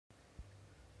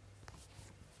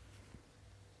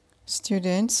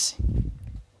Students,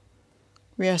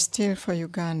 we are still for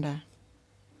Uganda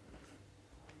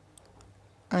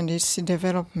and its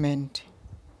development.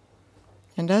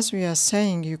 And as we are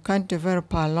saying, you can't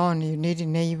develop alone, you need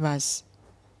neighbors.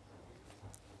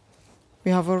 We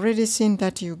have already seen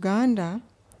that Uganda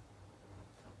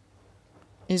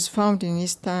is found in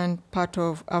eastern part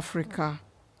of Africa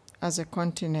as a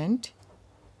continent.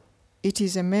 It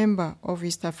is a member of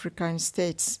East African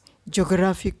states,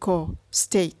 geographical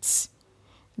states,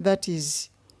 that is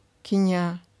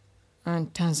Kenya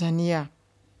and Tanzania.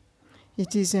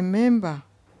 It is a member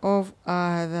of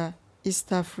other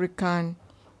East African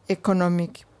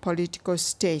economic political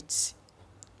states.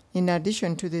 In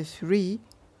addition to the three,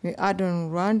 we add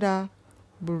on Rwanda,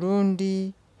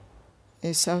 Burundi,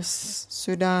 South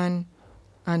Sudan,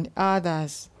 and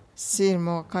others, still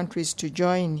more countries to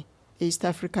join the East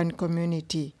African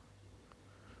community.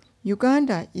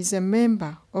 Uganda is a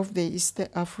member of the East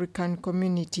African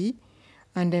community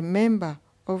and a member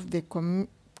of the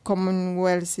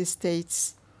Commonwealth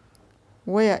states,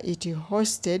 where it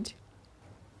hosted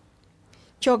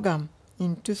CHOGM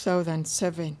in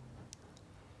 2007.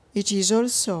 It is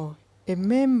also a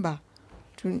member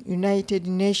to United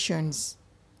Nations.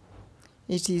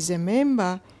 It is a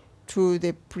member to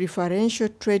the Preferential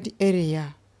Trade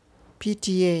Area,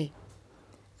 PTA,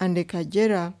 and the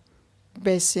Kagera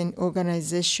Basin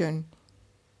Organization,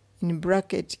 in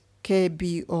bracket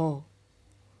KBO.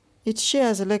 It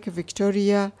shares Lake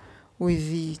Victoria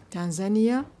with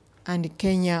Tanzania and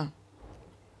Kenya.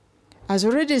 As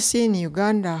already seen,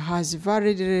 Uganda has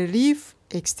varied relief,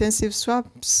 extensive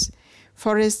swamps,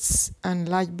 forests, and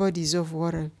large bodies of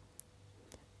water.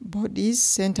 Bodies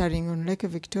centering on Lake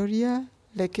Victoria,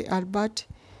 Lake Albert,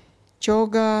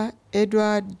 Choga,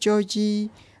 Edward, Georgie,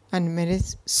 and many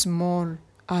small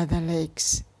other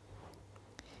lakes.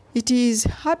 It is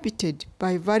habited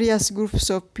by various groups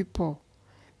of people,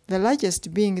 the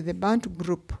largest being the Bantu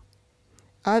group.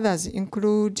 Others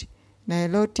include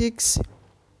Nilotics,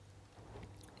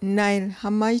 Nile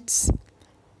Hamites,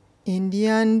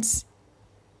 Indians,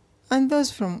 and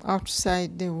those from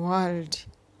outside the world,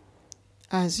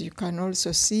 as you can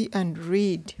also see and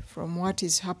read from what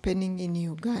is happening in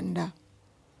Uganda.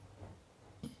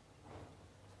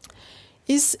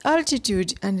 Its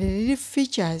altitude and relief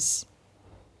features,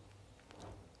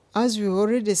 as we've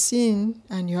already seen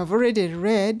and you have already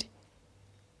read,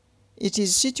 it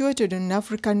is situated on an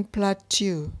African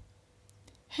plateau.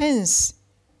 Hence,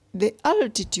 the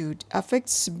altitude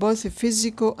affects both the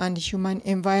physical and human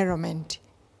environment.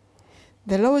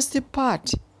 The lowest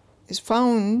part is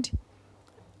found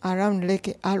around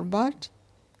Lake Albert,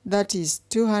 that is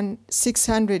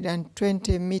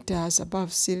 620 meters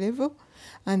above sea level,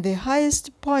 and the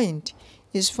highest point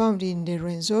is found in the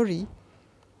Rwenzori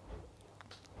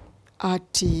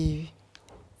at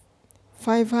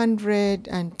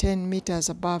 510 meters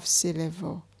above sea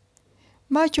level.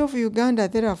 Much of Uganda,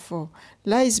 therefore,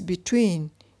 lies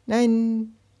between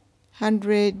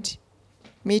 900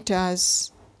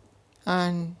 meters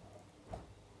and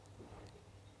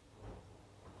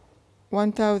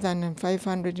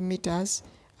 1,500 meters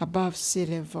above sea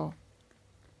level.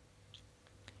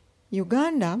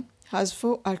 Uganda has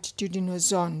 4 altitudinal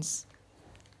zones.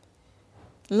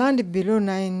 Land below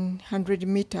 900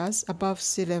 meters above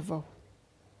sea level.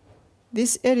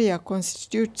 This area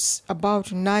constitutes about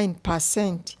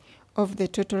 9% of the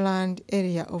total land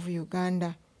area of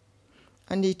Uganda,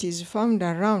 and it is found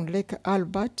around Lake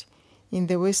Albert in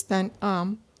the western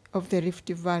arm of the Rift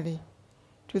Valley,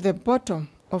 to the bottom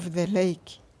of the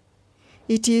lake.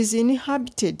 It is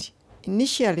inhabited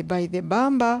initially by the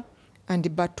Bamba and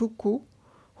Batuku,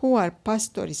 who are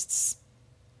pastoralists,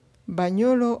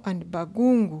 Banyolo and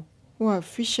Bagungu, who are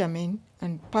fishermen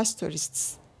and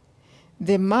pastoralists,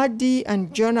 the Madi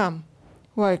and Jonam,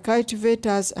 who are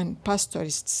cultivators and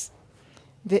pastoralists.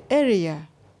 The area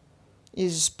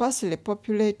is sparsely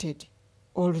populated,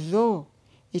 although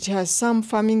it has some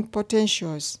farming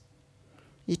potentials.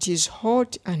 It is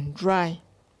hot and dry.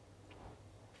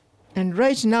 And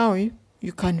right now,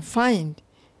 you can find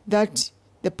that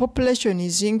the population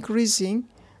is increasing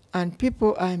and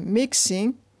people are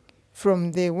mixing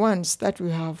from the ones that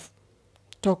we have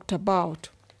talked about.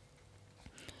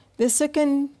 The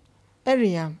second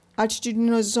area,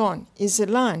 altitudinal zone, is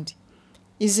land,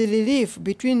 is a relief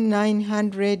between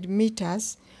 900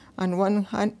 meters and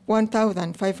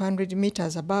 1,500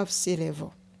 meters above sea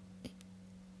level.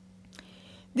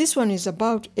 This one is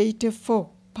about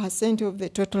 84% of the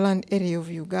total land area of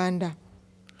Uganda.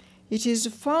 It is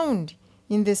found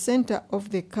in the center of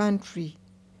the country,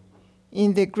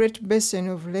 in the Great Basin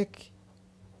of Lake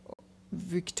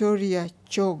Victoria,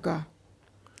 Choga.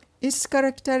 Its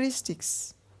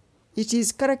characteristics. It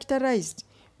is characterized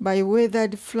by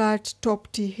weathered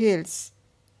flat-topped hills.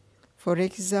 For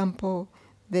example,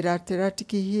 the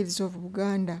lateritic hills of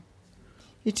Uganda.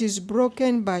 It is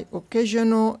broken by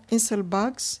occasional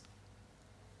inselbergs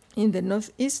in the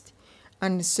northeast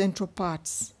and central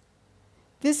parts.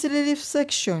 This relief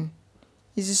section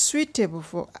is suitable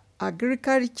for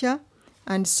agriculture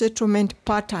and settlement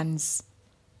patterns.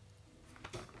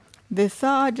 The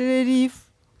third relief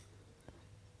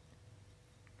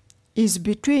is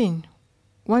between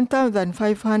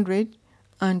 1,500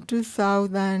 and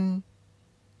 2,000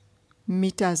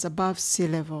 meters above sea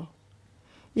level.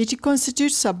 It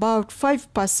constitutes about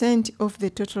 5% of the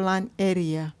total land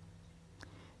area.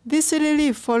 This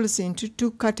relief falls into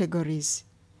two categories.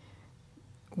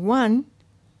 One,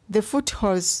 the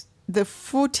foothills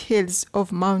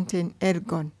of Mountain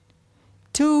Elgon.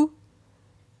 Two,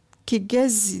 the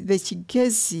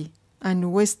Kigezi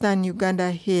and Western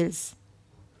Uganda hills.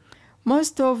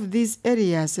 Most of these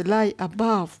areas lie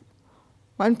above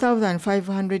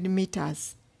 1,500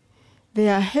 meters. They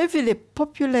are heavily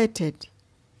populated.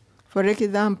 For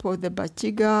example, the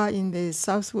Bachiga in the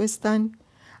southwestern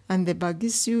and the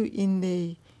Bagisu in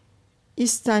the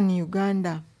eastern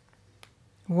Uganda.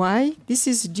 Why? This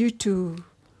is due to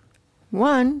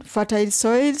 1. Fertile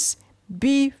soils,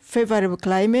 B. Favorable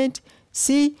climate,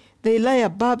 C. They lie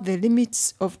above the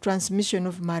limits of transmission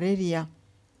of malaria.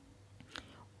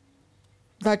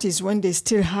 That is when they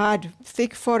still had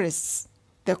thick forests,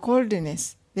 the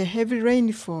coldness, the heavy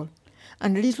rainfall,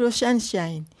 and little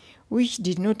sunshine, which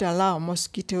did not allow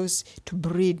mosquitoes to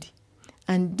breed.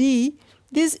 And D.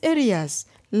 These areas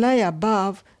lie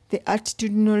above the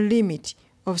altitudinal limit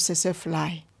of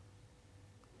tsetse.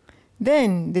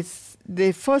 Then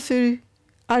the fourth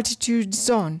altitude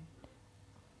zone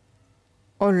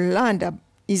or land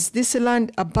is this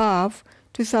land above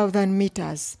 2,000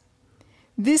 meters.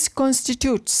 This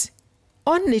constitutes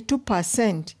only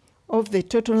 2% of the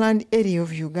total land area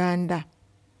of Uganda.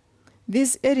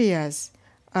 These areas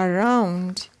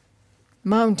around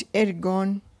Mount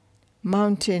Elgon,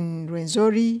 Mountain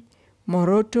Rwenzori,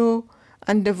 Moroto,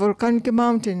 and the volcanic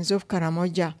mountains of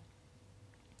Karamoja.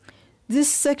 This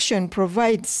section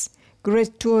provides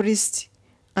great tourist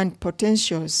and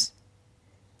potentials,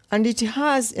 and it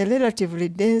has a relatively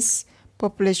dense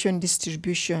population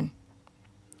distribution.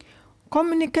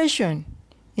 Communication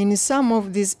in some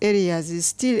of these areas is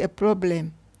still a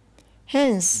problem.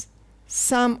 Hence,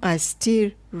 some are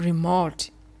still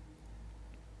remote.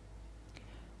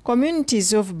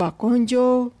 Communities of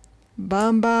Bakonjo,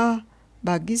 Bamba,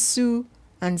 Bagisu,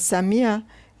 and Samia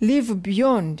live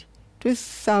beyond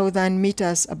 2,000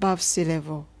 meters above sea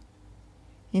level.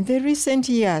 In the recent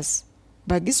years,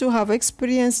 Bagisu have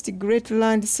experienced great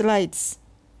landslides,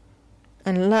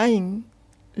 and lying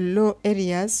low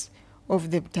areas of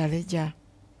the Taleja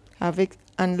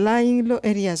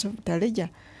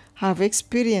have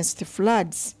experienced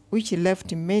floods which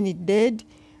left many dead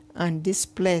and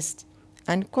displaced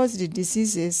and caused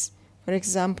diseases, for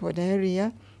example,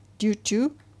 diarrhea, due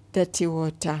to dirty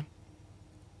water.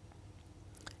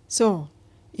 So,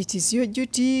 it is your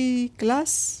duty,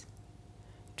 class,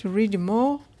 to read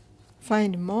more,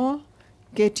 find more,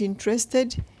 get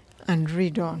interested, and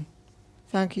read on.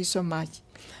 Thank you so much.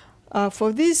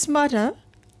 For this matter,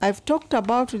 I've talked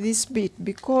about this bit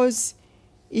because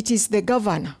it is the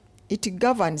governor. It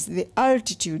governs the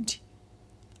altitude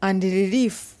and the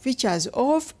relief features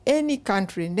of any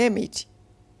country, name it.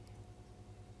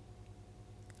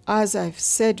 As I've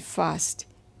said first,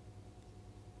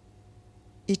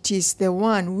 it is the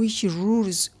one which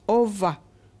rules over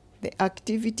the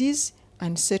activities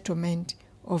and settlement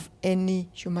of any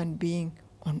human being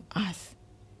on earth.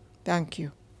 Thank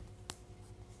you.